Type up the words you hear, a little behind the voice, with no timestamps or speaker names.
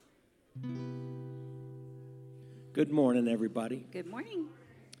Good morning, everybody. Good morning.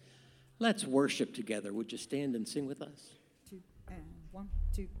 Let's worship together. Would you stand and sing with us? 2 and 1,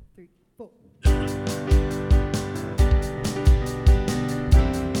 2, 3, 4.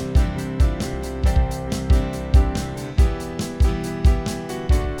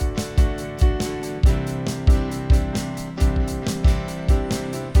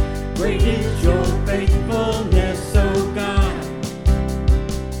 Great is your faithfulness, O God.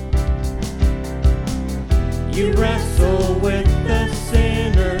 You wrestle with the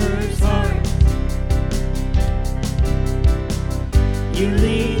sinner's heart. You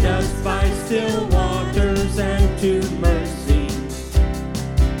lead us by still waters and to mercy,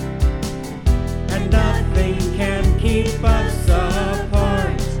 and nothing can keep us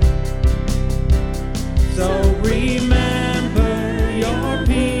apart. So remember your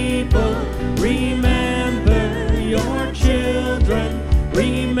people, remember your children,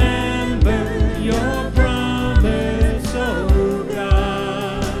 remember your promise, oh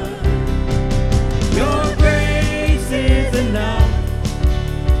God. Your grace is enough.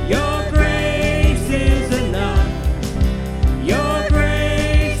 Your grace is enough. Your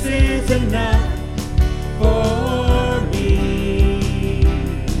grace is enough for me.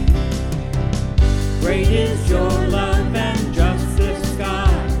 Great is your love and justice,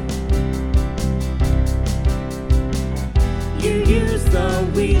 God. You use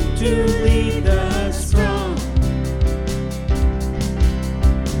the weak to lead the strong.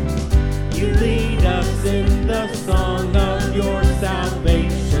 You lead us in the song of your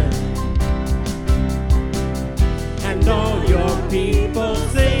salvation, and all your people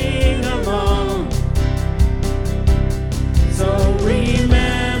sing along. So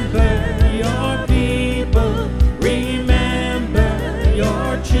remember your people, remember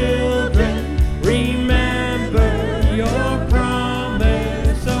your children, remember your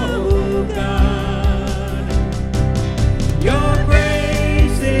promise, oh God. Your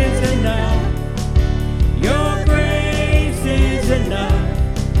grace is enough. Your grace is enough.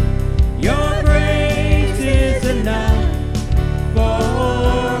 Your grace is enough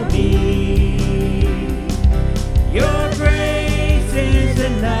for me. Your grace is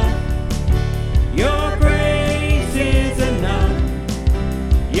enough. Your grace is enough.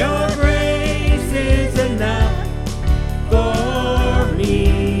 Your grace is enough for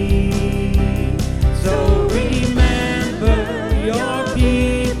me. So remember your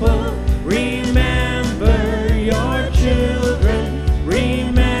people, remember your children,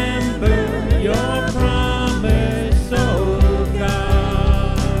 remember your promise, oh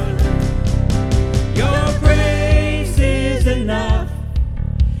God. Your grace is enough.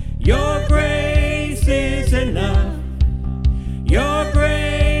 Your grace is enough. Your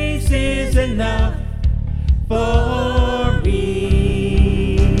grace is enough for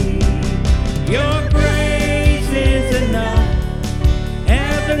me. Your grace is enough.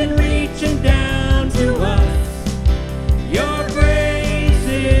 Heaven reaching down to us. Your grace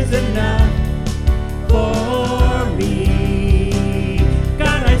is enough for me.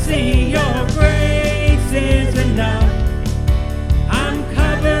 God, I see your grace is enough. I'm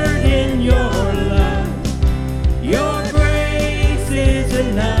covered in your love. Your grace is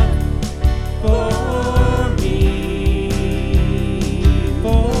enough for me,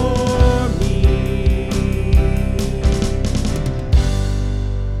 for me.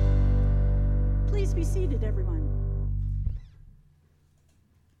 Please be seated, everyone.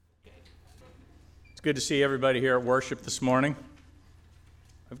 It's good to see everybody here at worship this morning.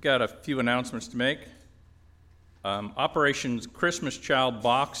 I've got a few announcements to make. Operations Christmas Child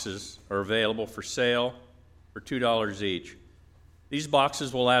boxes are available for sale for $2 each. These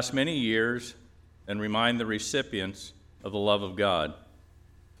boxes will last many years and remind the recipients of the love of God.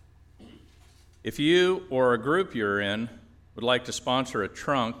 If you or a group you're in would like to sponsor a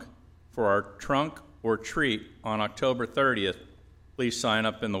trunk for our Trunk or Treat on October 30th, please sign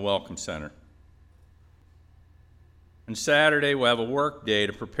up in the Welcome Center. And Saturday, we'll have a work day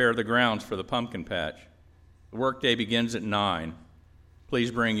to prepare the grounds for the pumpkin patch. The work day begins at 9.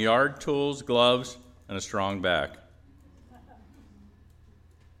 Please bring yard tools, gloves, and a strong back.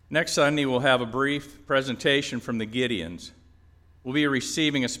 Next Sunday, we'll have a brief presentation from the Gideons. We'll be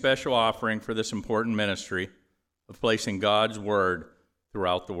receiving a special offering for this important ministry of placing God's Word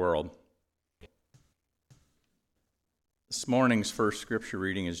throughout the world. This morning's first scripture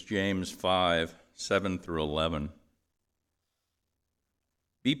reading is James 5, 7 through 11.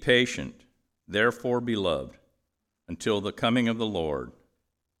 Be patient, therefore, beloved, until the coming of the Lord.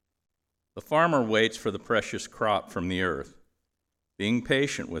 The farmer waits for the precious crop from the earth, being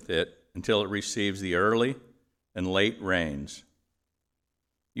patient with it until it receives the early and late rains.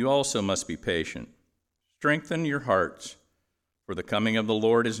 You also must be patient. Strengthen your hearts, for the coming of the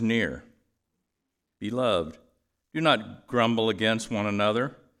Lord is near. Beloved, do not grumble against one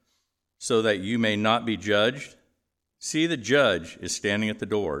another, so that you may not be judged. See, the judge is standing at the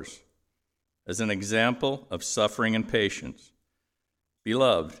doors. As an example of suffering and patience,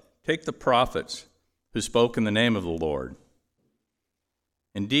 beloved, take the prophets who spoke in the name of the Lord.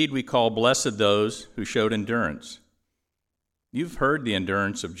 Indeed, we call blessed those who showed endurance. You've heard the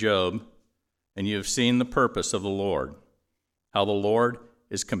endurance of Job, and you have seen the purpose of the Lord, how the Lord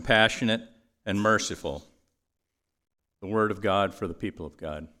is compassionate and merciful. The word of God for the people of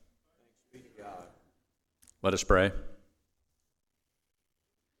God. Thanks be to God. Let us pray.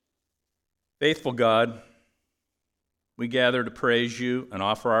 Faithful God, we gather to praise you and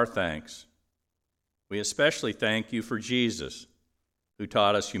offer our thanks. We especially thank you for Jesus, who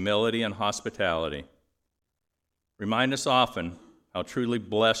taught us humility and hospitality. Remind us often how truly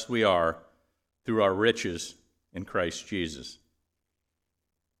blessed we are through our riches in Christ Jesus.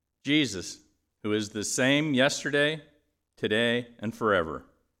 Jesus, who is the same yesterday, today, and forever.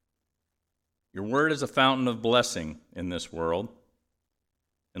 Your word is a fountain of blessing in this world.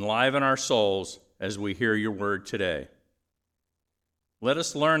 Enliven our souls as we hear your word today. Let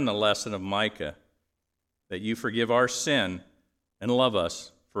us learn the lesson of Micah, that you forgive our sin and love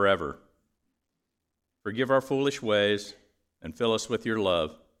us forever. Forgive our foolish ways and fill us with your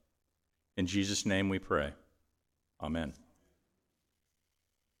love. In Jesus' name we pray. Amen.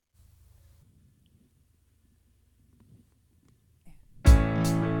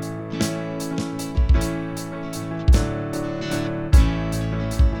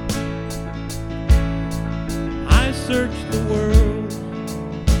 I searched the world,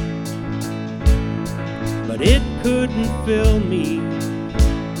 but it couldn't fill me.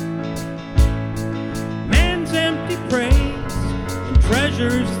 Man's empty praise and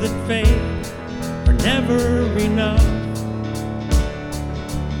treasures that fade are never enough.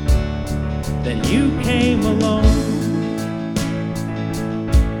 Then you came along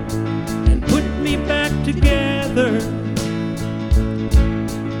and put me back together,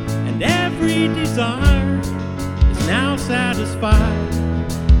 and every desire is now satisfied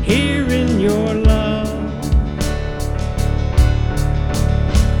here in your love.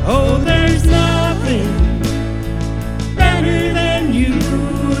 Oh, there's nothing better than you.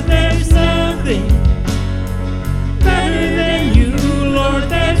 There's nothing better than you, Lord.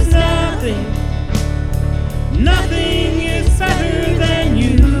 There's nothing is better than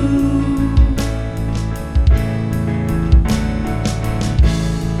you.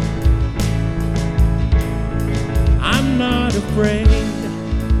 I'm not afraid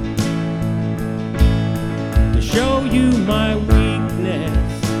to show you my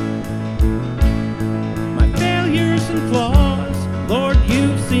weakness, my failures and flaws. Lord,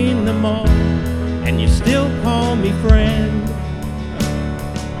 you've seen them all, and you still call me friend.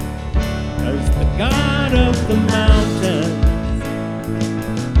 'Cause the God of the mountain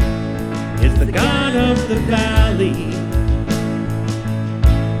is the God of the valley.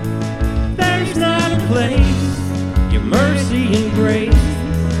 There's not a place your mercy and grace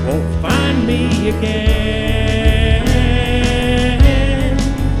won't find me again.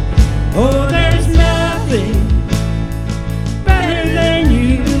 Oh, there's nothing better than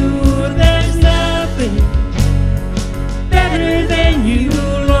you. There's nothing better than you,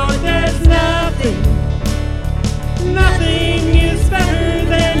 Lord. There's nothing is better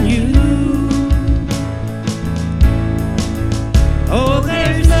than you. Oh,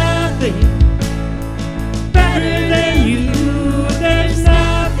 there's nothing better than you. There's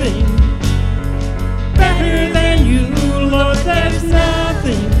nothing better than you, Lord. There's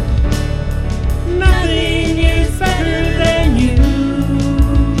nothing is better than you.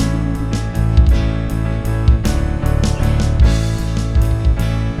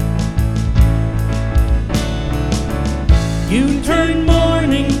 You turn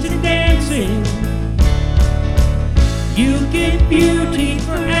mourning to dancing. You give beauty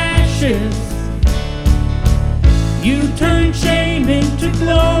for ashes. You turn shame into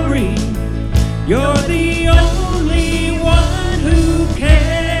glory. You're the only one who can.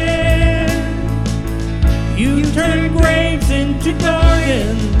 You turn graves into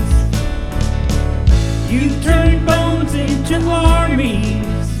gardens. You turn bones into armies.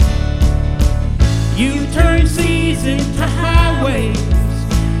 You turn seas into highways.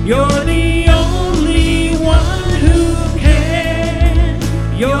 You're the only one who can.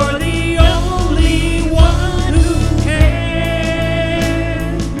 You're the only one who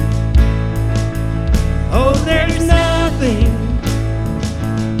can. Oh, there's nothing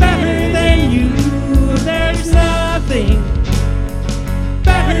better than you. There's nothing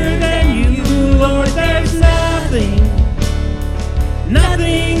better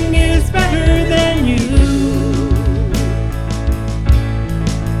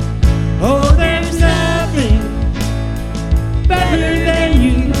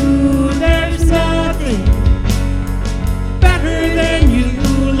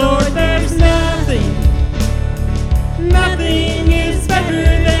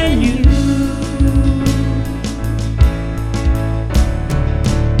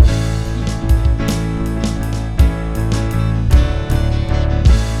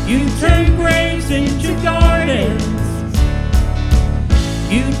turn graves into gardens.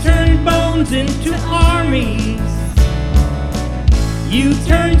 You turn bones into armies. You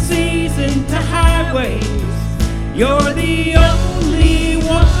turn seas into highways. You're the only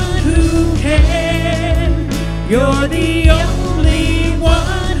one who can. You're the only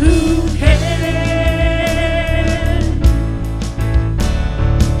one who can.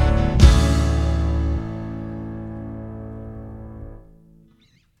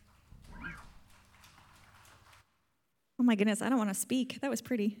 Oh my goodness, I don't want to speak. That was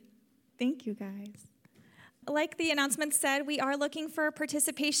pretty. Thank you, guys. Like the announcement said, we are looking for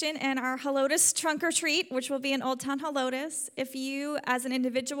participation in our Helotes Trunk or Treat, which will be in Old Town Helotes. If you, as an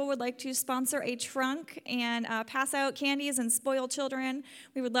individual, would like to sponsor a trunk and pass out candies and spoil children,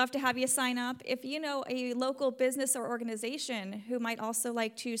 we would love to have you sign up. If you know a local business or organization who might also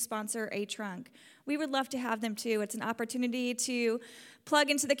like to sponsor a trunk, we would love to have them too. It's an opportunity to plug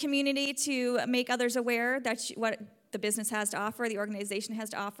into the community, to make others aware that what the business has to offer, the organization has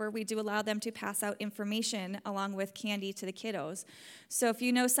to offer. We do allow them to pass out information along with candy to the kiddos. So if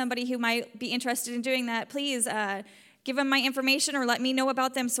you know somebody who might be interested in doing that, please give them my information or let me know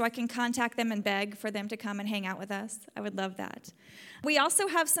about them so I can contact them and beg for them to come and hang out with us. I would love that. We also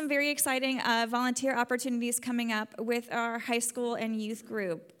have some very exciting volunteer opportunities coming up with our high school and youth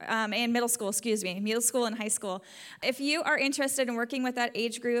group, and middle school and high school. If you are interested in working with that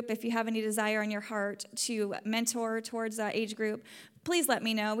age group, if you have any desire in your heart to mentor towards that age group, please let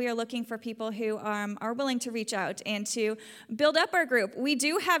me know. We are looking for people who are willing to reach out and to build up our group. We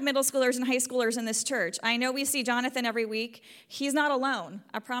do have middle schoolers and high schoolers in this church. I know we see Jonathan every week. He's not alone.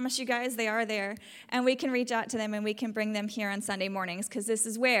 I promise you guys, they are there. And we can reach out to them and we can bring them here on Sunday mornings because this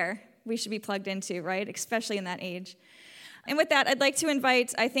is where we should be plugged into, right? Especially in that age. And with that, I'd like to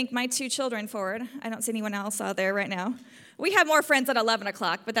invite, I think, my 2 children forward. I don't see anyone else out there right now. We have more friends at 11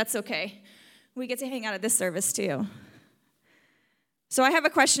 o'clock, but that's okay. We get to hang out at this service too. So I have a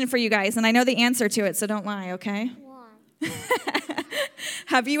question for you guys, and I know the answer to it, so don't lie, okay? Why?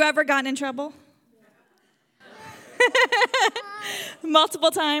 Have you ever gotten in trouble?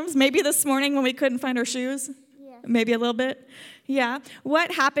 Multiple times? Maybe this morning when we couldn't find our shoes? Yeah. Maybe a little bit? Yeah.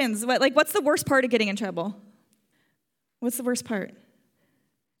 What happens? What's the worst part of getting in trouble? What's the worst part?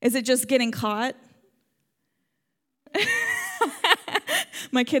 Is it just getting caught?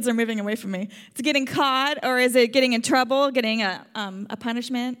 My kids are moving away from me. It's getting caught, or is it getting in trouble, getting a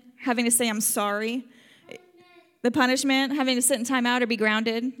punishment, having to say I'm sorry? The punishment, having to sit in timeout or be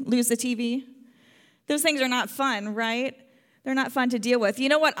grounded, lose the TV. Those things are not fun, right? They're not fun to deal with. You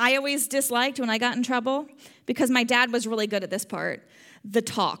know what I always disliked when I got in trouble? Because my dad was really good at this part. The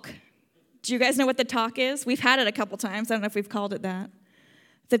talk. Do you guys know what the talk is? We've had it a couple times. I don't know if we've called it that.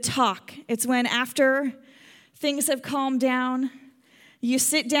 The talk. It's when after things have calmed down, you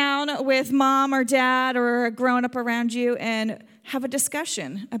sit down with mom or dad or a grown-up around you and have a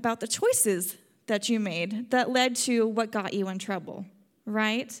discussion about the choices that you made that led to what got you in trouble,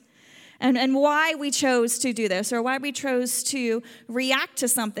 right? And why we chose to do this, or why we chose to react to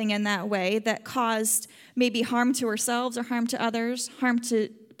something in that way that caused maybe harm to ourselves or harm to others, harm to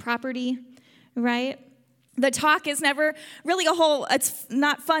property, right? The talk is never really it's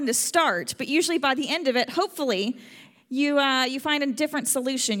not fun to start, but usually by the end of it, hopefully, you find a different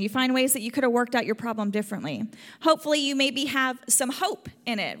solution. You find ways that you could have worked out your problem differently. Hopefully, you maybe have some hope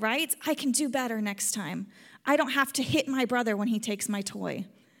in it, right? I can do better next time. I don't have to hit my brother when he takes my toy,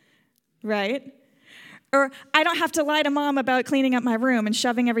 right? Or I don't have to lie to mom about cleaning up my room and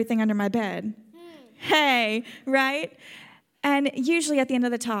shoving everything under my bed. Hey, right? And usually at the end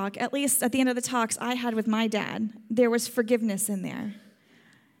of the talk, at least at the end of the talks I had with my dad, there was forgiveness in there.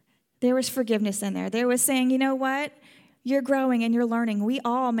 There was forgiveness in there. There was saying, you know what? You're growing and you're learning. We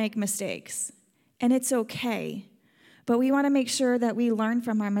all make mistakes, and it's okay. But we want to make sure that we learn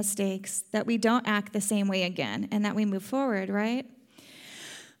from our mistakes, that we don't act the same way again, and that we move forward, right?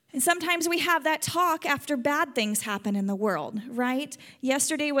 And sometimes we have that talk after bad things happen in the world, right?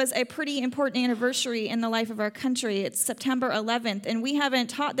 Yesterday was a pretty important anniversary in the life of our country. It's September 11th, and we haven't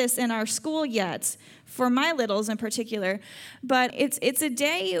taught this in our school yet, for my littles in particular. But it's a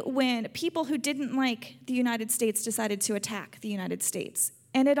day when people who didn't like the United States decided to attack the United States.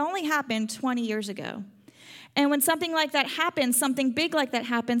 And it only happened 20 years ago. And when something like that happens, something big like that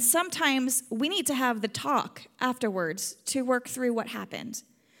happens, sometimes we need to have the talk afterwards to work through what happened,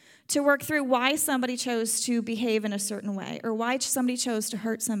 to work through why somebody chose to behave in a certain way or why somebody chose to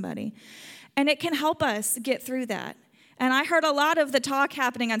hurt somebody. And it can help us get through that. And I heard a lot of the talk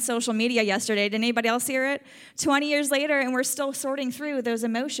happening on social media yesterday. Did anybody else hear it? 20 years later, and we're still sorting through those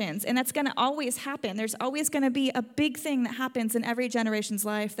emotions. And that's going to always happen. There's always going to be a big thing that happens in every generation's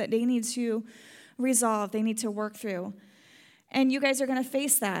life that they need to resolve, they need to work through. And you guys are going to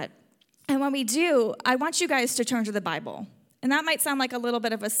face that. And when we do, I want you guys to turn to the Bible. And that might sound like a little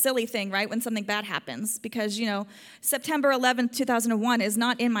bit of a silly thing, right, when something bad happens, because, September 11th, 2001 is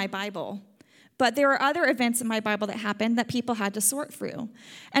not in my Bible. But there are other events in my Bible that happened that people had to sort through.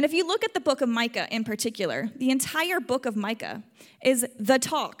 And if you look at the book of Micah in particular, the entire book of Micah is the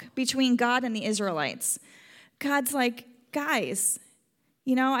talk between God and the Israelites. God's like, guys,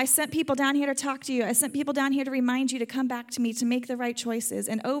 I sent people down here to talk to you. I sent people down here to remind you to come back to me, to make the right choices.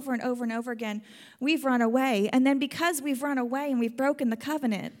 And over and over and over again, we've run away. And then because we've run away and we've broken the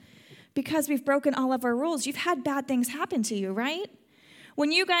covenant, because we've broken all of our rules, you've had bad things happen to you, right?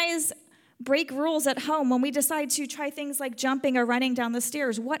 When you guys break rules at home, when we decide to try things like jumping or running down the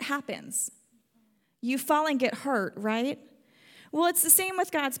stairs, what happens? You fall and get hurt, right? Well, it's the same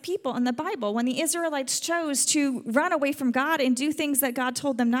with God's people in the Bible. When the Israelites chose to run away from God and do things that God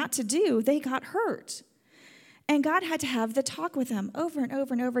told them not to do, they got hurt. And God had to have the talk with them over and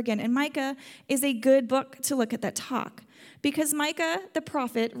over and over again. And Micah is a good book to look at that talk, because Micah, the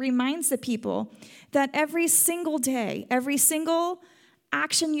prophet, reminds the people that every single day, every single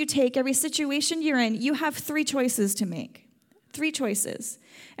action you take, every situation you're in, you have 3 choices to make. 3 choices.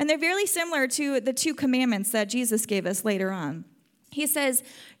 And they're very similar to the 2 commandments that Jesus gave us later on. He says,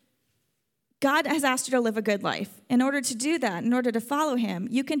 God has asked you to live a good life. In order to do that, in order to follow him,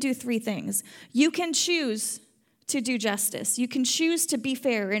 you can do 3 things. You can choose to do justice. You can choose to be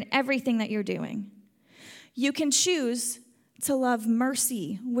fair in everything that you're doing. You can choose to love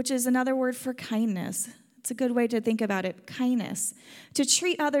mercy, which is another word for kindness. It's a good way to think about it, kindness. To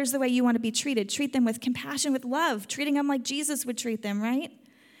treat others the way you want to be treated. Treat them with compassion, with love, treating them like Jesus would treat them, right?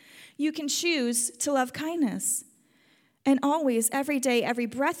 You can choose to love kindness. And always, every day, every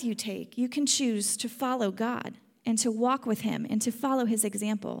breath you take, you can choose to follow God and to walk with him and to follow his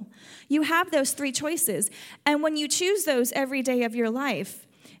example. You have those 3 choices. And when you choose those every day of your life,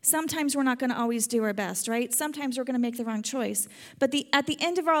 sometimes we're not going to always do our best, right? Sometimes we're going to make the wrong choice. But at the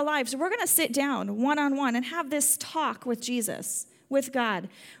end of our lives, we're going to sit down one-on-one and have this talk with Jesus, with God.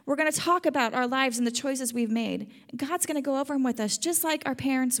 We're going to talk about our lives and the choices we've made. God's going to go over them with us, just like our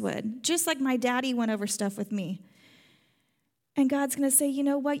parents would, just like my daddy went over stuff with me. And God's going to say, you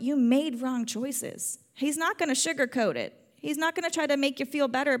know what? You made wrong choices. He's not going to sugarcoat it. He's not going to try to make you feel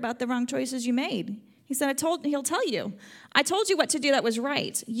better about the wrong choices you made. He said, he'll tell you, I told you what to do that was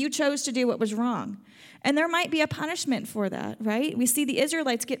right. You chose to do what was wrong. And there might be a punishment for that, right? We see the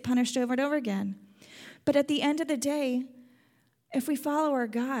Israelites get punished over and over again. But at the end of the day, if we follow our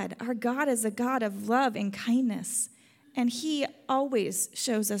God is a God of love and kindness. And he always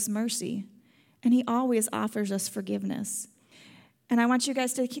shows us mercy. And he always offers us forgiveness. And I want you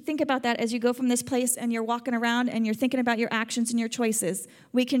guys to think about that as you go from this place and you're walking around and you're thinking about your actions and your choices.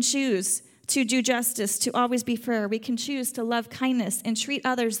 We can choose to do justice, to always be fair. We can choose to love kindness and treat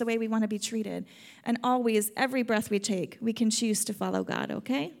others the way we want to be treated. And always, every breath we take, we can choose to follow God,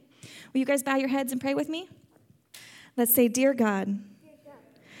 okay? Will you guys bow your heads and pray with me? Let's say, Dear God,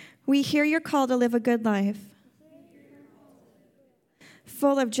 we hear your call to live a good life,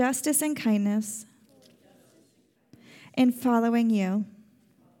 full of justice and kindness, in following you.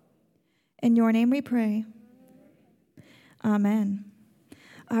 In your name we pray. Amen.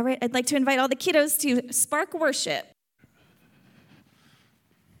 All right, I'd like to invite all the kiddos to Spark Worship.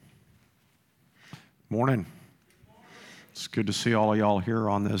 Morning. It's good to see all of y'all here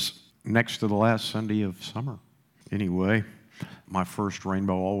on this next to the last Sunday of summer. Anyway, my first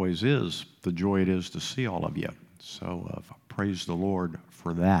rainbow always is the joy it is to see all of you. So praise the Lord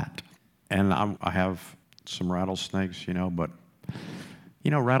for that. And I have some rattlesnakes, but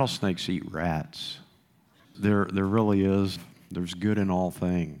rattlesnakes eat rats. There really is. There's good in all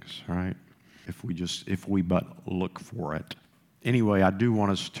things, right? If we but look for it. Anyway, I do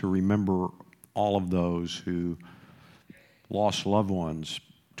want us to remember all of those who lost loved ones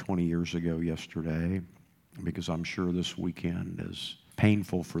 20 years ago yesterday, because I'm sure this weekend is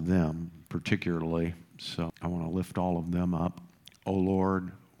painful for them, particularly. So I want to lift all of them up. Oh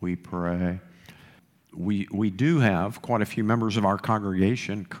Lord, we pray. We do have quite a few members of our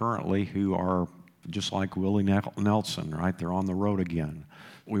congregation currently who are just like Willie Nelson, right? They're on the road again.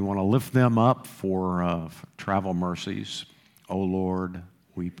 We want to lift them up for travel mercies. Oh Lord,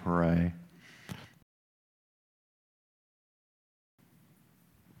 we pray.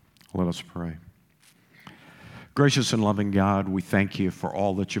 Let us pray. Gracious and loving God, we thank you for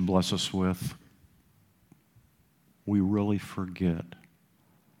all that you bless us with. we really forget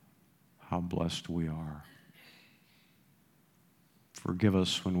how blessed we are. Forgive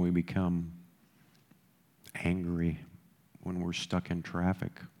us when we become angry, when we're stuck in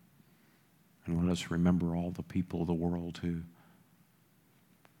traffic. And let us remember all the people of the world who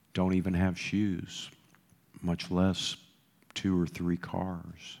don't even have shoes, much less 2 or 3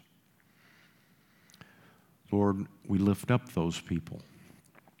 cars. Lord, we lift up those people.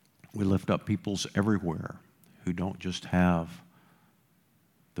 We lift up peoples everywhere who don't just have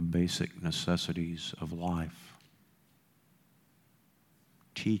the basic necessities of life.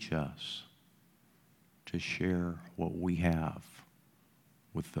 Teach us to share what we have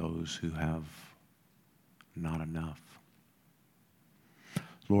with those who have not enough.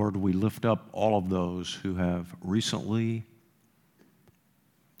 Lord, we lift up all of those who have recently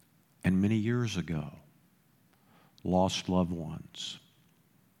and many years ago lost loved ones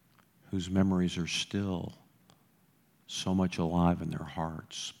whose memories are still so much alive in their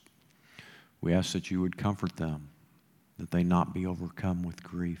hearts. We ask that you would comfort them, that they not be overcome with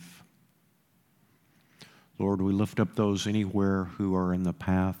grief. Lord, we lift up those anywhere who are in the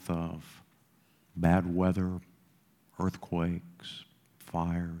path of bad weather, earthquakes,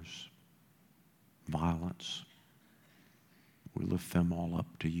 fires, violence. We lift them all up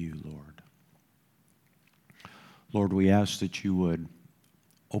to you, Lord. Lord, we ask that you would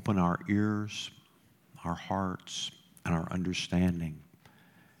open our ears, our hearts, and our understanding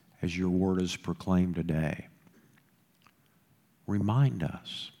as your word is proclaimed today. Remind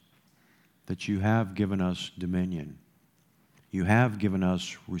us that you have given us dominion. You have given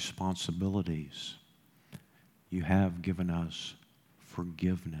us responsibilities. You have given us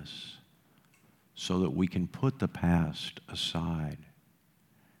forgiveness so that we can put the past aside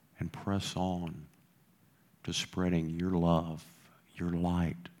and press on to spreading your love, your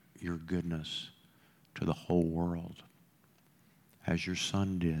light, your goodness to the whole world, as your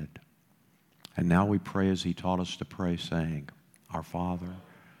Son did. And now we pray as he taught us to pray, saying, Our Father,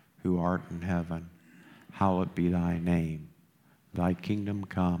 who art in heaven, hallowed be thy name. Thy kingdom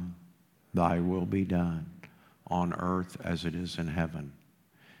come, thy will be done, on earth as it is in heaven.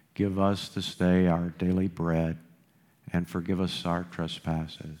 Give us this day our daily bread, and forgive us our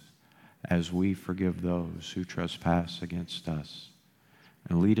trespasses, as we forgive those who trespass against us.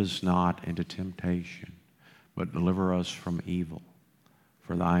 And lead us not into temptation, but deliver us from evil.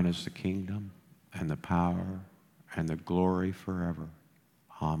 For thine is the kingdom, and the power, and the glory forever.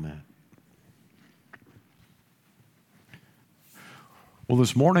 Amen. Well,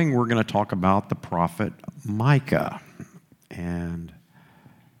 this morning we're going to talk about the prophet Micah. And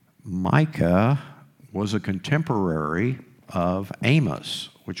Micah was a contemporary of Amos,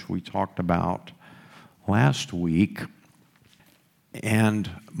 which we talked about last week. And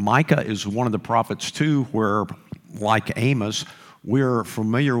Micah is one of the prophets, too, where, like Amos, we're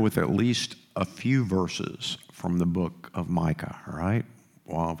familiar with at least a few verses from the book of Micah, right?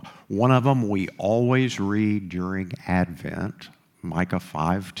 Well, one of them we always read during Advent, Micah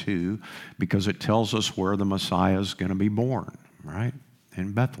 5:2, because it tells us where the Messiah is going to be born, right?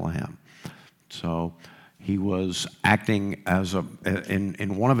 In Bethlehem. So he was acting as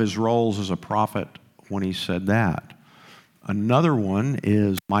in one of his roles as a prophet when he said that. Another one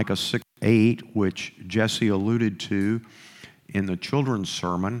is Micah 6:8, which Jesse alluded to in the children's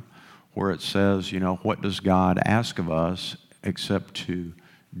sermon, where it says, what does God ask of us except to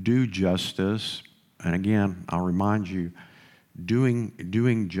do justice? And again, I'll remind you,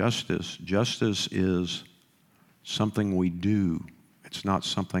 doing justice is something we do. It's not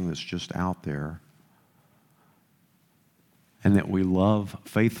something that's just out there. And that we love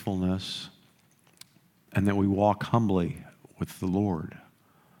faithfulness, and that we walk humbly with the Lord.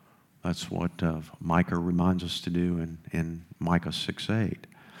 That's what Micah reminds us to do in Micah 6:8.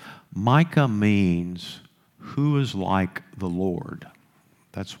 Micah means who is like the Lord.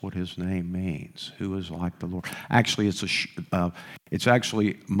 That's what his name means. Who is like the Lord? Actually, it's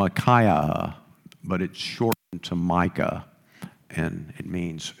actually Micaiah, but it's shortened to Micah, and it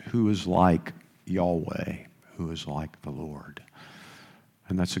means who is like Yahweh, who is like the Lord.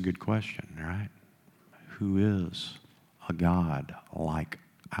 And that's a good question, right? Who is a God like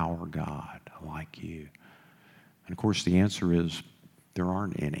our God, like you? And of course, the answer is there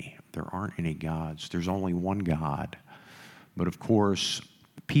aren't any. There aren't any gods. There's only one God. But of course,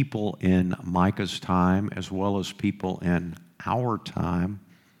 people in Micah's time, as well as people in our time,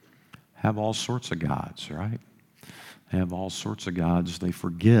 have all sorts of gods, right? They have all sorts of gods. They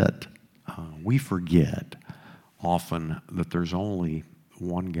forget, we forget often that there's only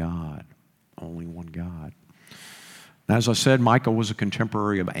one God, only one God. As I said, Micah was a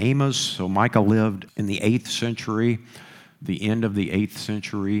contemporary of Amos. So Micah lived in the 8th century, the end of the 8th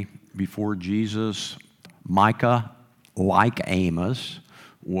century before Jesus. Micah, like Amos,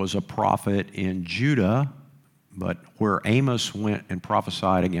 was a prophet in Judah, but where Amos went and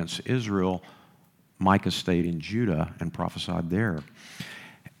prophesied against Israel, Micah stayed in Judah and prophesied there.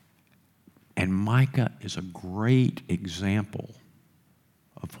 And Micah is a great example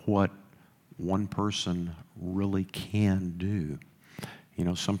of what one person really can do. You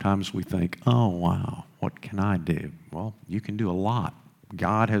know, sometimes we think, oh, wow, what can I do? Well, you can do a lot.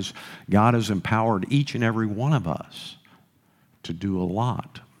 God has empowered each and every one of us to do a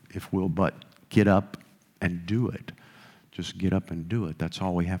lot if we'll but get up and do it. Just get up and do it. That's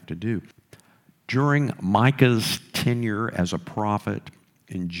all we have to do. During Micah's tenure as a prophet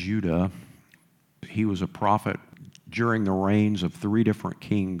in Judah, he was a prophet during the reigns of 3 different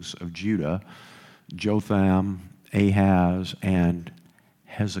kings of Judah, Jotham, Ahaz, and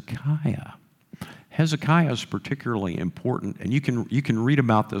Hezekiah. Hezekiah is particularly important, and you can read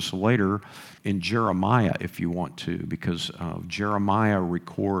about this later in Jeremiah if you want to, because Jeremiah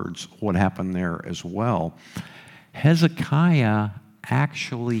records what happened there as well. Hezekiah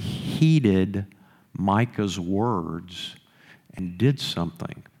actually heeded Micah's words and did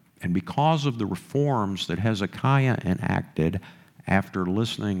something. And because of the reforms that Hezekiah enacted after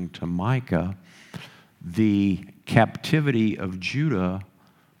listening to Micah, the captivity of Judah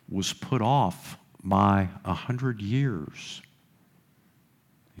was put off by 100 years.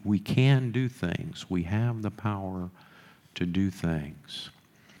 We can do things. We have the power to do things.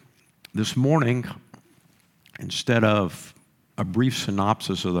 This morning, instead of a brief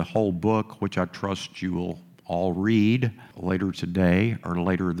synopsis of the whole book, which I trust you will all read later today or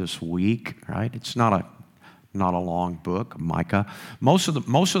later this week, right? It's not a long book, Micah. Most of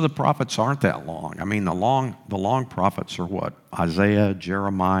the prophets aren't that long. I mean, the long prophets are what? Isaiah,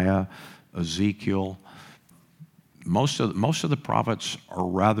 Jeremiah, Ezekiel. Most of the prophets are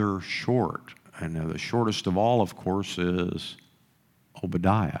rather short, and the shortest of all, of course, is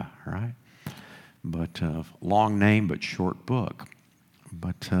Obadiah, right? But long name, but short book.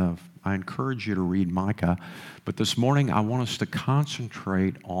 But I encourage you to read Micah. But this morning, I want us to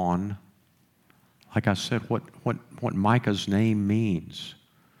concentrate on, like I said, what Micah's name means.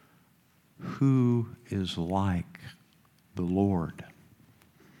 Who is like the Lord?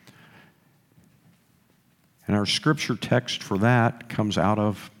 And our scripture text for that comes out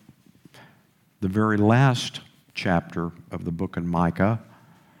of the very last chapter of the book of Micah,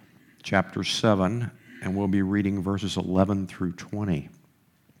 chapter 7, and we'll be reading verses 11 through 20.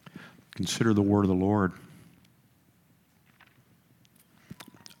 Consider the word of the Lord.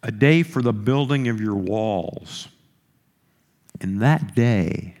 A day for the building of your walls. In that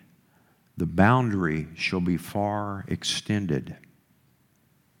day, the boundary shall be far extended.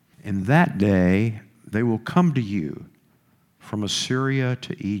 In that day, they will come to you from Assyria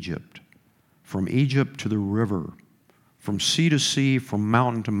to Egypt, from Egypt to the river, from sea to sea, from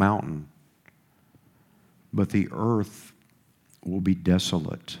mountain to mountain. But the earth will be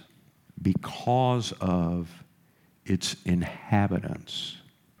desolate because of its inhabitants,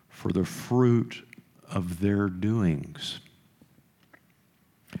 for the fruit of their doings.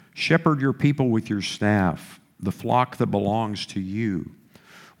 Shepherd your people with your staff, the flock that belongs to you,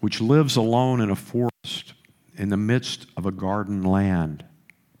 which lives alone in a forest, in the midst of a garden land.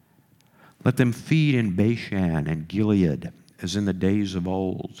 Let them feed in Bashan and Gilead, as in the days of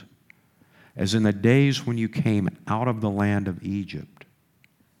old, as in the days when you came out of the land of Egypt.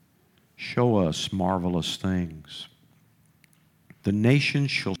 Show us marvelous things. The nations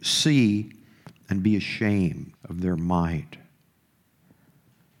shall see and be ashamed of their might.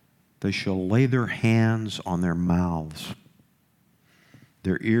 They shall lay their hands on their mouths.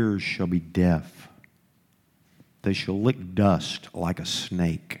 Their ears shall be deaf. They shall lick dust like a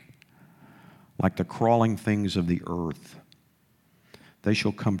snake, like the crawling things of the earth. They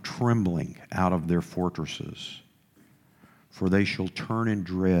shall come trembling out of their fortresses, for they shall turn in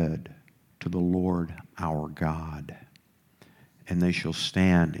dread to the Lord our God, and they shall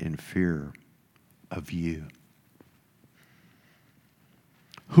stand in fear of you.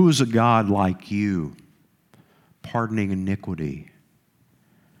 Who is a God like you, pardoning iniquity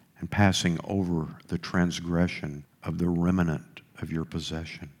and passing over the transgression of the remnant of your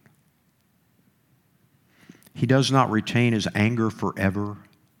possession? He does not retain his anger forever,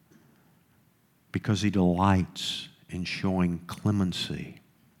 because he delights in showing clemency.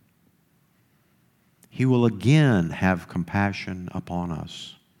 He will again have compassion upon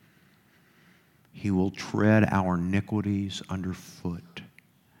us. He will tread our iniquities underfoot.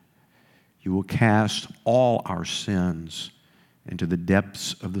 You will cast all our sins into the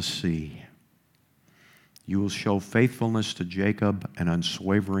depths of the sea. You will show faithfulness to Jacob and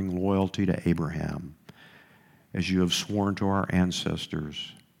unswavering loyalty to Abraham, as you have sworn to our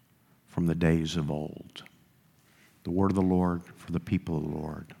ancestors from the days of old. The word of the Lord for the people of the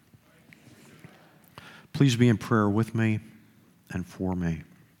Lord. Please be in prayer with me and for me.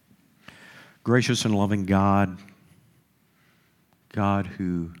 Gracious and loving God, God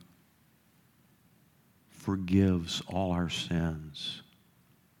who forgives all our sins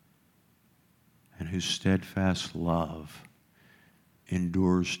and whose steadfast love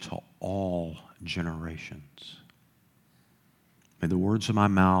endures to all generations. May the words of my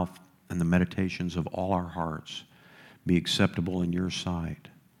mouth and the meditations of all our hearts be acceptable in your sight,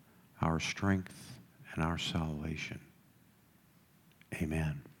 our strength and our salvation.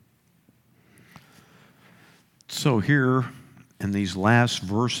 Amen. So here in these last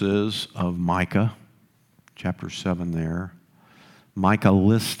verses of Micah, chapter 7 there, Micah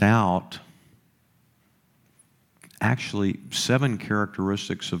lists out actually 7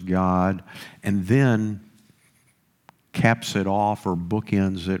 characteristics of God and then caps it off or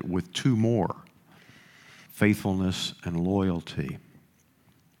bookends it with 2 more, faithfulness and loyalty.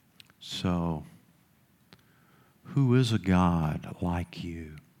 So, who is a God like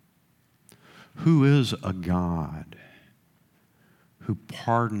you? Who is a God who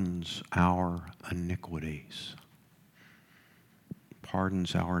pardons our iniquities?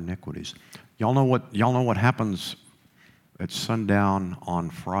 Pardons our iniquities. Y'all know what happens at sundown on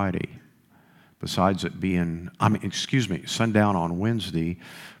Friday, besides it being, sundown on Wednesday,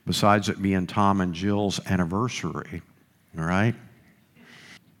 besides it being Tom and Jill's anniversary, all right?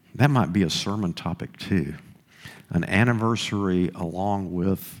 That might be a sermon topic too. An anniversary along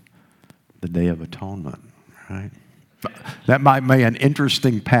with the Day of Atonement, right? That might be an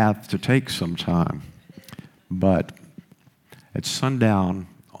interesting path to take sometime. But at sundown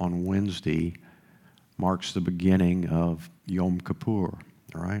on Wednesday marks the beginning of Yom Kippur, all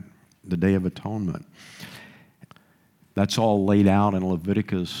right? The Day of Atonement. That's all laid out in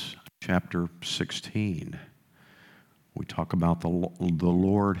Leviticus chapter 16. We talk about the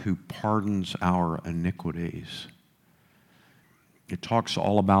Lord who pardons our iniquities. It talks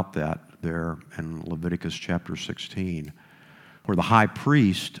all about that there in Leviticus chapter 16, where the high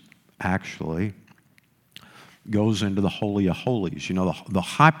priest actually goes into the Holy of Holies. You know, the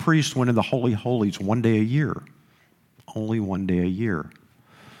high priest went into the Holy of Holies one day a year, only one day a year,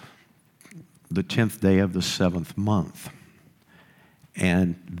 the 10th day of the 7th month.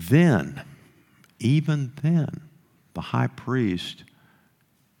 And then, even then, the high priest,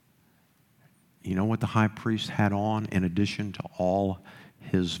 you know what the high priest had on in addition to all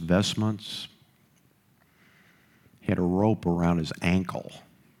his vestments? He had a rope around his ankle,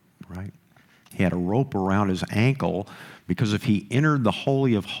 right? He had a rope around his ankle because if he entered the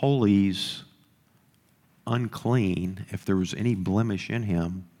Holy of Holies unclean, if there was any blemish in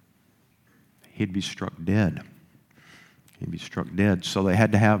him, he'd be struck dead. He'd be struck dead. So they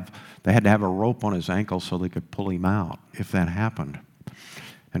had to have a rope on his ankle so they could pull him out if that happened.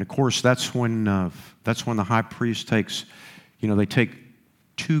 And of course, that's when the high priest takes, they take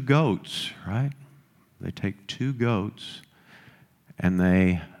 2 goats, right? They take 2 goats and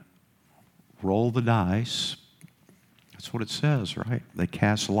they roll the dice. That's what it says, right? They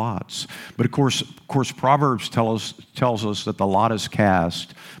cast lots. But of course, Proverbs tells us that the lot is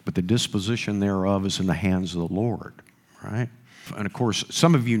cast, but the disposition thereof is in the hands of the Lord, right? And of course,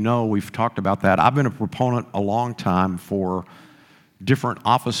 some of you know we've talked about that. I've been a proponent a long time for different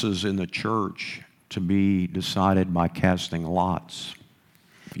offices in the church to be decided by casting lots.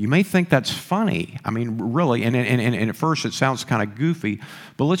 You may think that's funny. I mean, really, and at first it sounds kind of goofy,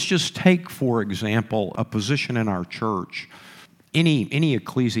 but let's just take, for example, a position in our church, any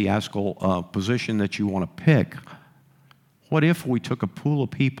ecclesiastical position that you want to pick. What if we took a pool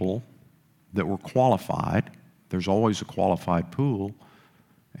of people that were qualified, there's always a qualified pool,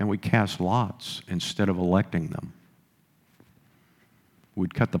 and we cast lots instead of electing them?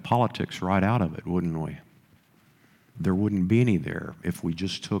 We'd cut the politics right out of it, wouldn't we? There wouldn't be any there if we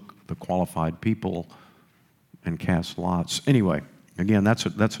just took the qualified people and cast lots. Anyway, again, that's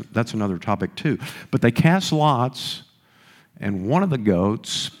another topic too. But they cast lots, and one of the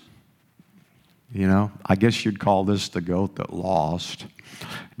goats, I guess you'd call this the goat that lost.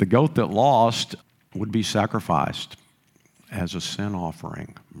 The goat that lost would be sacrificed as a sin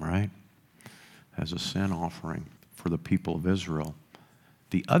offering, right? As a sin offering for the people of Israel.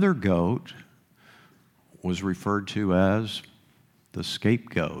 The other goat was referred to as the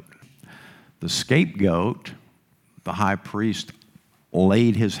scapegoat. The scapegoat, the high priest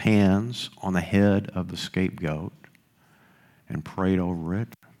laid his hands on the head of the scapegoat and prayed over it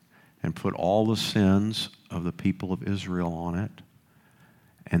and put all the sins of the people of Israel on it.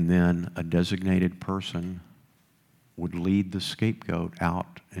 And then a designated person would lead the scapegoat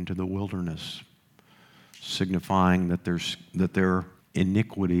out into the wilderness, signifying that their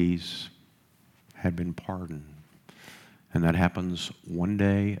iniquities had been pardoned. And that happens one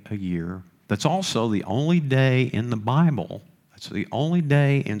day a year. That's also the only day in the Bible, that's the only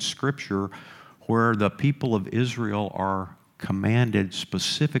day in Scripture where the people of Israel are commanded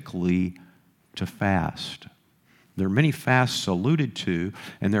specifically to fast. There are many fasts alluded to,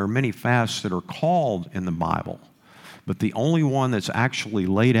 and there are many fasts that are called in the Bible. But the only one that's actually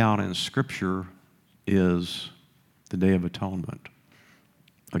laid out in Scripture is the Day of Atonement.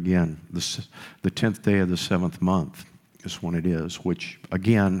 Again, the 10th day of the 7th month is when it is, which,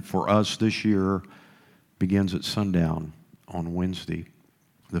 again, for us this year begins at sundown on Wednesday,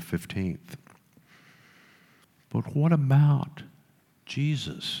 the 15th. But what about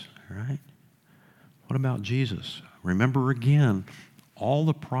Jesus, right? What about Jesus? Remember again, all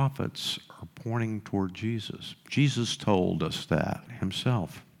the prophets are pointing toward Jesus. Jesus told us that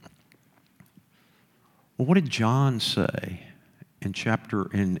himself. Well, what did John say in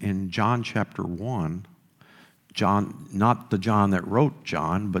John chapter 1? John, not the John that wrote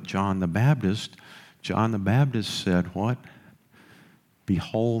John, but John the Baptist. John the Baptist said what?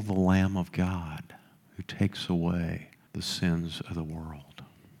 Behold the Lamb of God who takes away the sins of the world.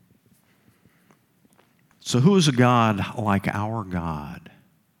 So who is a God like our God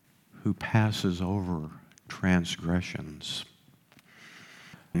who passes over transgressions?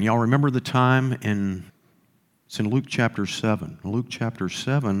 And y'all remember the time it's in Luke chapter 7. In Luke chapter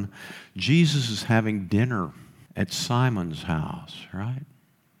 7, Jesus is having dinner at Simon's house, right?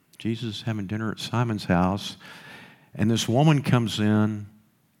 Jesus is having dinner at Simon's house, and this woman comes in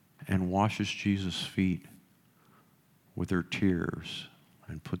and washes Jesus' feet with her tears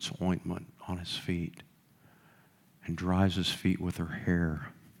and puts ointment on his feet and dries his feet with her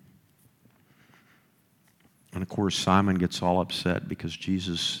hair. And of course, Simon gets all upset because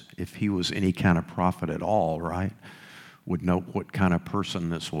Jesus, if he was any kind of prophet at all, right, would know what kind of person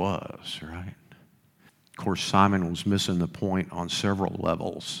this was, right? Of course, Simon was missing the point on several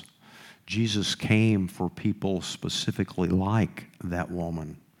levels. Jesus came for people specifically like that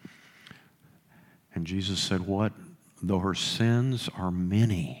woman. And Jesus said what? Though her sins are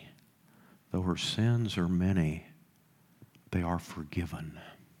many, they are forgiven.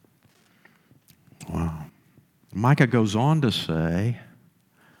 Wow. Micah goes on to say,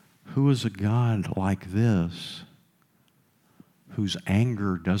 who is a God like this whose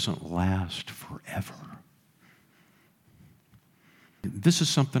anger doesn't last forever? This is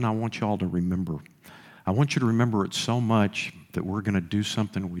something I want you all to remember. I want you to remember it so much that we're going to do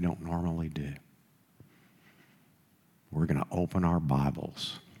something we don't normally do. We're going to open our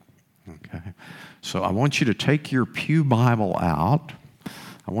Bibles. Okay? So I want you to take your pew Bible out.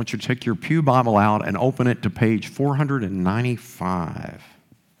 I want you to take your pew Bible out and open it to page 495.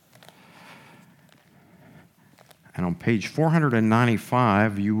 And on page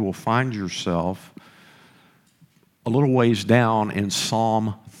 495, you will find yourself a little ways down in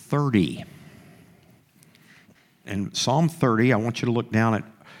Psalm 30. In Psalm 30, I want you to look down at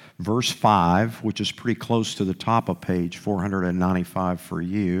verse 5, which is pretty close to the top of page 495 for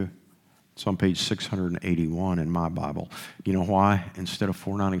you. It's on page 681 in my Bible. You know why instead of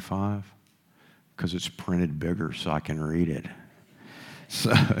 495? Because it's printed bigger so I can read it.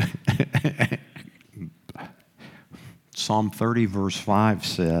 So, Psalm 30 verse 5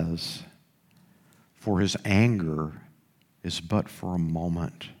 says, for his anger is but for a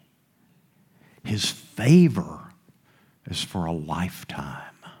moment. His favor is for a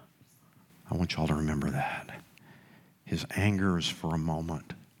lifetime. I want y'all to remember that. His anger is for a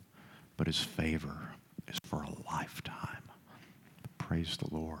moment, but his favor is for a lifetime. Praise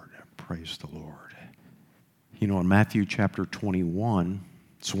the Lord. Praise the Lord. You know, in Matthew chapter 21,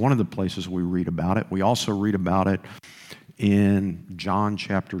 it's one of the places we read about it. We also read about it in John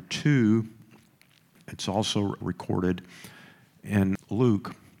chapter 2. It's also recorded in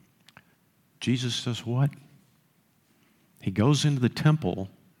Luke. Jesus does what? He goes into the temple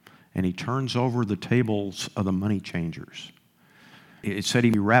and he turns over the tables of the money changers. It said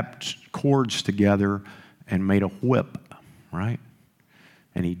he wrapped cords together and made a whip, right?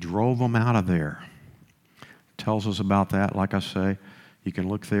 And he drove them out of there. Tells us about that, like I say. You can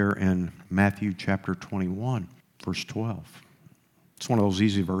look there in Matthew chapter 21, verse 12. It's one of those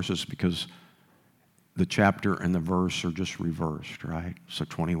easy verses because the chapter and the verse are just reversed, right? So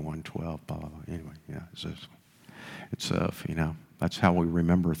 21, 12, blah, blah, blah. Anyway, yeah, it's That's how we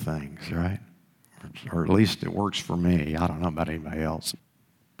remember things, right? Or at least it works for me. I don't know about anybody else.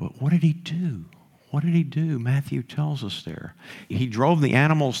 But what did he do? What did he do? Matthew tells us there. He drove the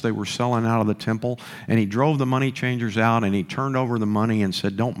animals they were selling out of the temple, and he drove the money changers out, and he turned over the money and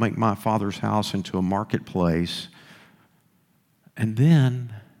said, "Don't make my Father's house into a marketplace." And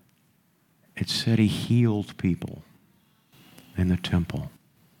then it said he healed people in the temple.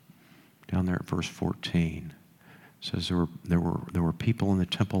 Down there at verse 14, it says there were people in the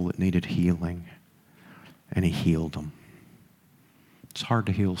temple that needed healing, and he healed them. It's hard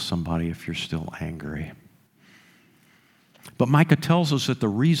to heal somebody if you're still angry. But Micah tells us that the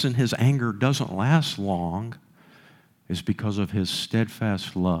reason his anger doesn't last long is because of his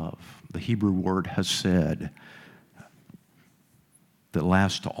steadfast love. The Hebrew word hesed, that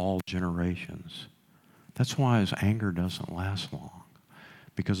lasts to all generations. That's why his anger doesn't last long,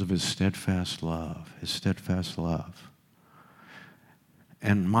 because of his steadfast love, his steadfast love.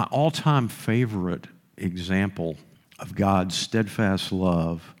 And my all-time favorite example of God's steadfast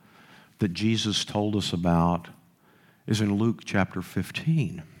love that Jesus told us about is in Luke chapter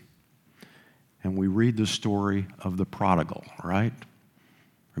 15. And we read the story of the prodigal, right?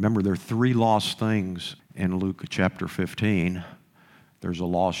 Remember, there are 3 lost things in Luke chapter 15. There's a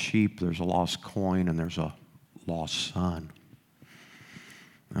lost sheep, there's a lost coin, and there's a lost son.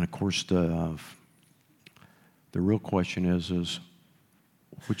 And of course, the real question is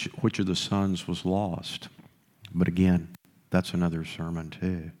which of the sons was lost? But again, that's another sermon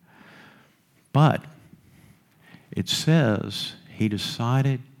too. But it says he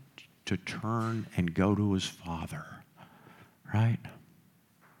decided to turn and go to his father, right?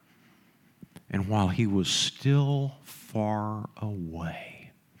 And while he was still far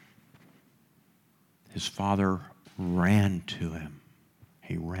away, his father ran to him.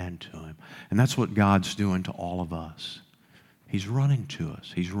 He ran to him. And that's what God's doing to all of us. He's running to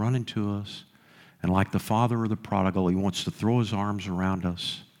us. He's running to us. And like the father of the prodigal, he wants to throw his arms around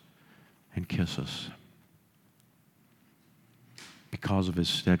us and kiss us because of his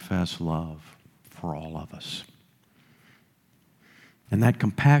steadfast love for all of us. And that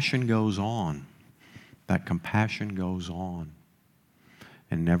compassion goes on. That compassion goes on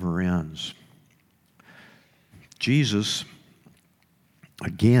and never ends. Jesus,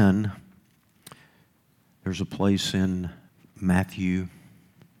 again, there's a place in Matthew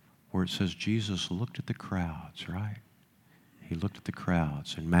where it says Jesus looked at the crowds, right? He looked at the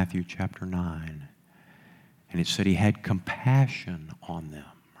crowds in Matthew chapter 9. And it said he had compassion on them,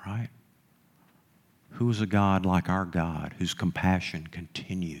 right? Who is a God like our God whose compassion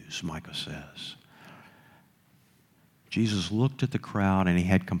continues, Micah says. Jesus looked at the crowd and he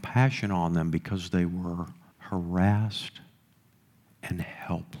had compassion on them because they were harassed and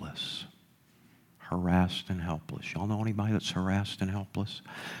helpless. Harassed and helpless. Y'all know anybody that's harassed and helpless?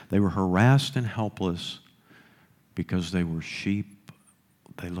 They were harassed and helpless because they were sheep.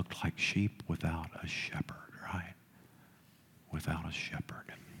 They looked like sheep without a shepherd, right? Without a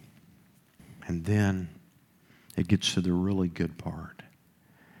shepherd. And then it gets to the really good part.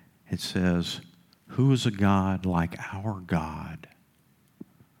 It says, who is a God like our God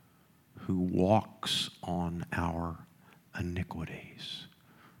who walks on our iniquities?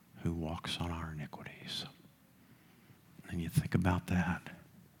 Who walks on our iniquities? And you think about that.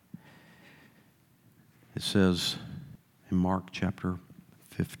 It says in Mark chapter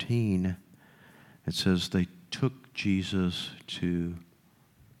 15, it says they took Jesus to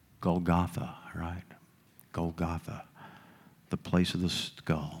Golgotha, right? Golgotha, the place of the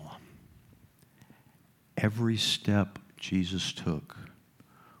skull. Every step Jesus took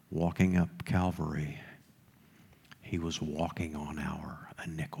walking up Calvary, he was walking on our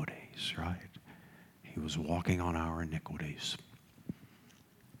iniquities, right? He was walking on our iniquities.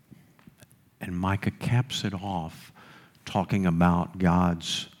 And Micah caps it off talking about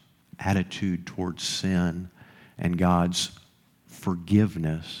God's attitude towards sin and God's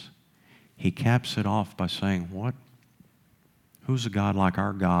forgiveness. He caps it off by saying, what? Who's a God like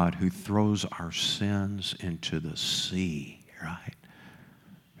our God who throws our sins into the sea, right?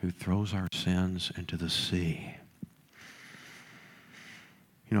 Who throws our sins into the sea.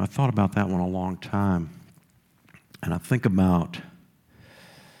 You know, I thought about that one a long time. And I think about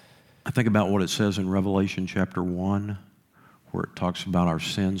what it says in Revelation chapter 1, where it talks about our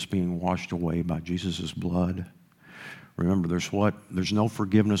sins being washed away by Jesus' blood. Remember, there's no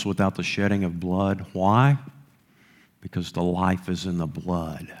forgiveness without the shedding of blood. Why? Because the life is in the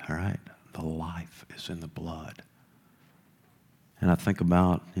blood, all right? The life is in the blood. And I think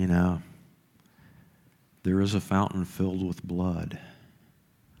about, there is a fountain filled with blood.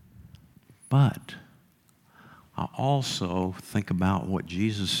 But I also think about what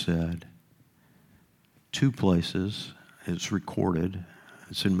Jesus said. 2 places it's recorded.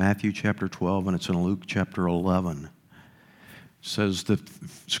 It's in Matthew chapter 12 and it's in Luke chapter 11. It says the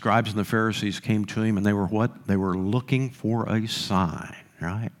scribes and the Pharisees came to him and they were what? They were looking for a sign,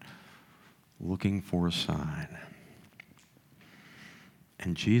 right? Looking for a sign.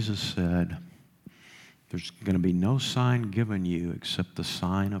 And Jesus said, there's going to be no sign given you except the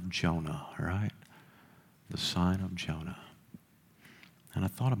sign of Jonah, right? The sign of Jonah. And I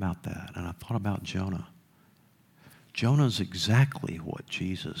thought about that, and I thought about Jonah. Jonah's exactly what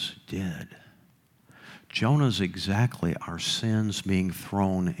Jesus did. Jonah's exactly our sins being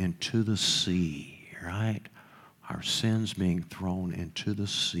thrown into the sea, right? Our sins being thrown into the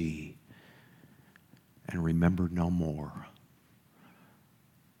sea and remembered no more.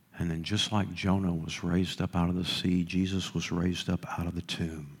 And then just like Jonah was raised up out of the sea, Jesus was raised up out of the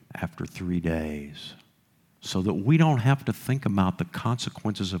tomb after 3 days. So that we don't have to think about the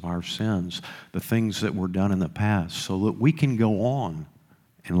consequences of our sins, the things that were done in the past, so that we can go on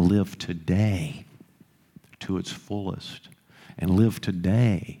and live today to its fullest and live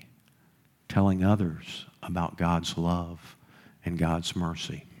today telling others about God's love and God's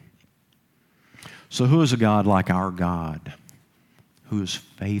mercy. So who is a God like our God, who is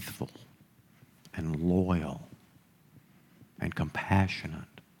faithful and loyal and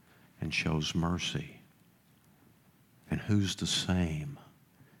compassionate and shows mercy? And who's the same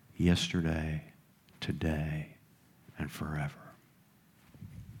yesterday, today, and forever?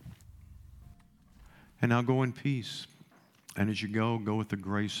 And now go in peace. And as you go, go with the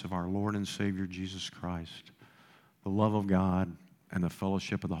grace of our Lord and Savior Jesus Christ, the love of God, and the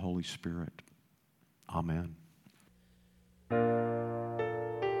fellowship of the Holy Spirit. Amen.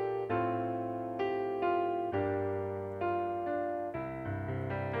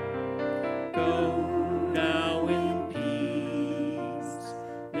 Go now in peace,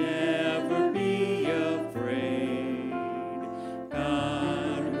 never be afraid.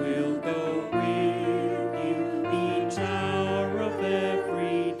 God will go with you each hour of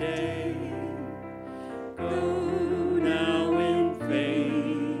every day. Go now in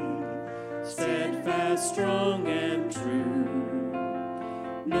faith, steadfast, strong, and true.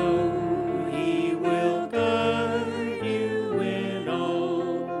 No